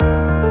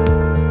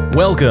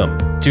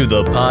Welcome to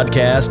the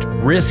podcast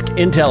Risk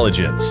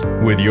Intelligence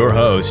with your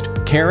host,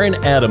 Karen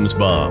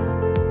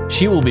Adamsbaum.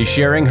 She will be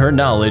sharing her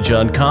knowledge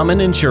on common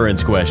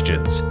insurance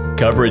questions,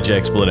 coverage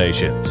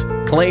explanations,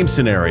 claim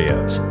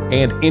scenarios,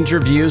 and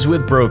interviews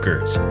with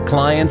brokers,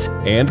 clients,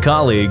 and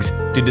colleagues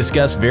to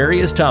discuss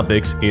various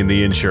topics in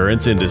the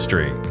insurance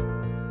industry.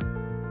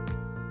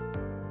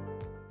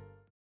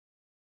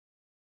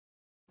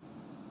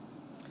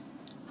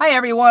 Hi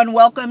everyone,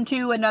 welcome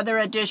to another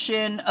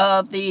edition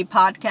of the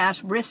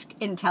podcast Risk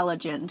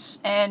Intelligence.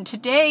 And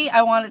today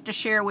I wanted to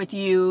share with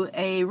you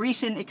a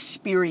recent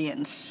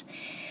experience.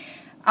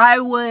 I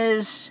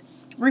was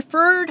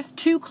referred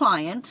to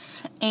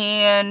clients,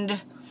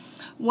 and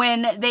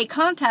when they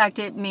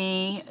contacted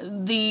me,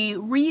 the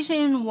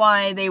reason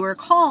why they were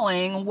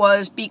calling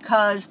was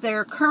because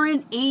their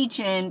current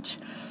agent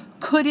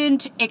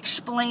couldn't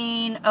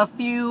explain a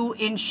few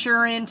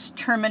insurance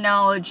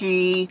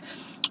terminology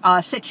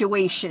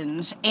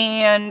situations,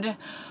 and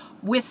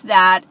with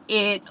that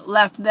it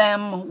left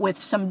them with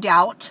some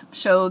doubt.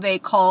 So they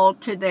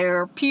called to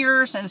their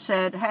peers and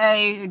said,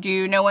 hey, do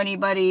you know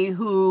anybody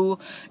who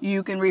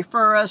you can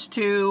refer us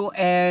to?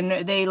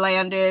 And they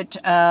landed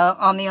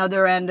on the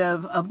other end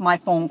of my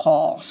phone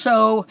call.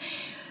 So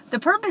the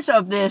purpose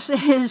of this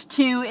is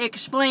to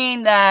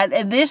explain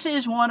that this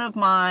is one of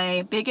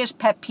my biggest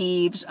pet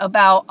peeves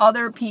about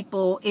other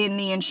people in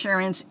the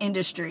insurance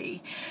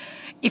industry.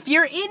 If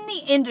you're in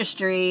the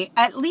industry,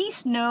 at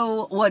least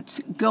know what's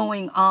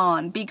going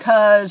on,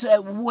 because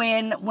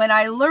when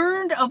I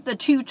learned of the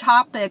two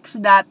topics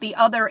that the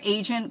other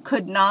agent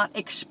could not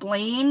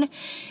explain,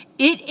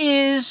 it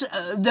is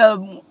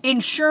the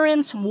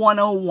Insurance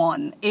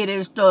 101. It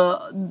is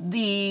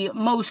the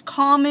most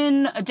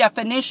common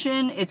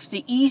definition. It's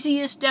the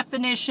easiest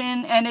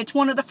definition, and it's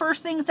one of the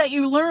first things that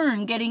you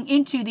learn getting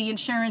into the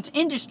insurance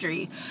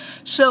industry.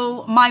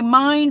 So my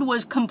mind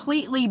was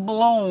completely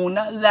blown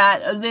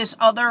that this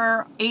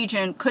other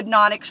agent could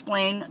not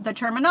explain the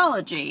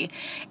terminology.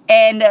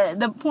 And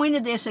the point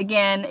of this,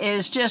 again,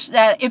 is just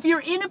that if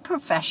you're in a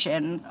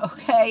profession,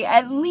 okay,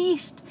 at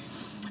least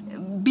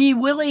be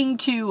willing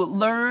to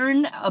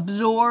learn,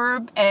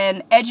 absorb,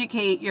 and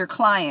educate your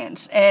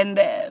clients. And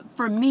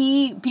for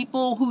me,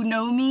 people who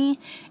know me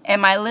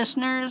and my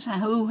listeners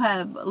who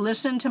have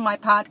listened to my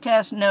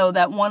podcast know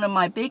that one of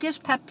my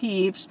biggest pet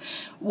peeves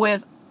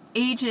with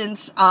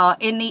agents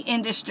in the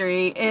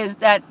industry is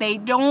that they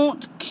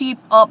don't keep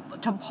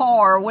up to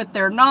par with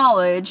their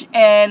knowledge,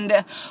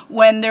 and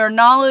when their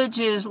knowledge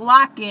is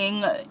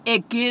lacking,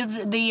 it gives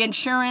the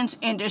insurance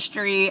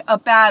industry a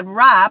bad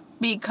rap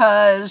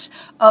because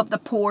of the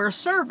poor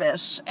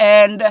service,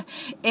 and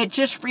it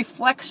just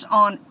reflects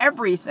on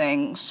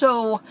everything.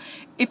 So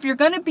if you're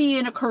going to be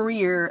in a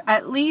career,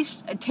 at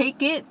least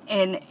take it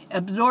and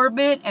absorb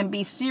it and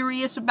be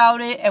serious about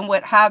it and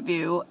what have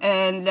you.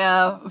 And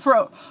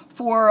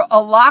for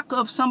a lack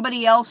of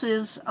somebody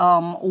else's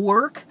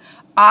work,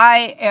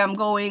 I am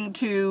going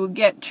to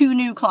get 2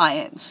 new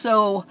clients.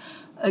 So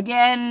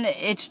again,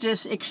 it's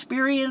just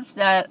experience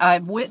that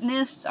I've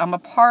witnessed, I'm a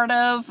part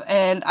of,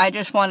 and I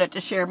just wanted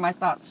to share my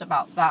thoughts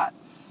about that.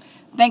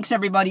 Thanks,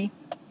 everybody.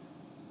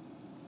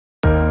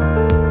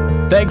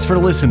 Thanks for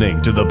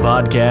listening to the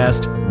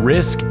podcast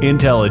Risk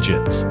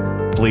Intelligence.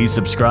 Please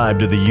subscribe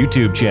to the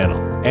YouTube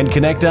channel and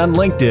connect on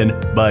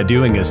LinkedIn by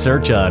doing a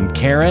search on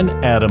Karen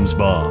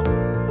Adamsbaum.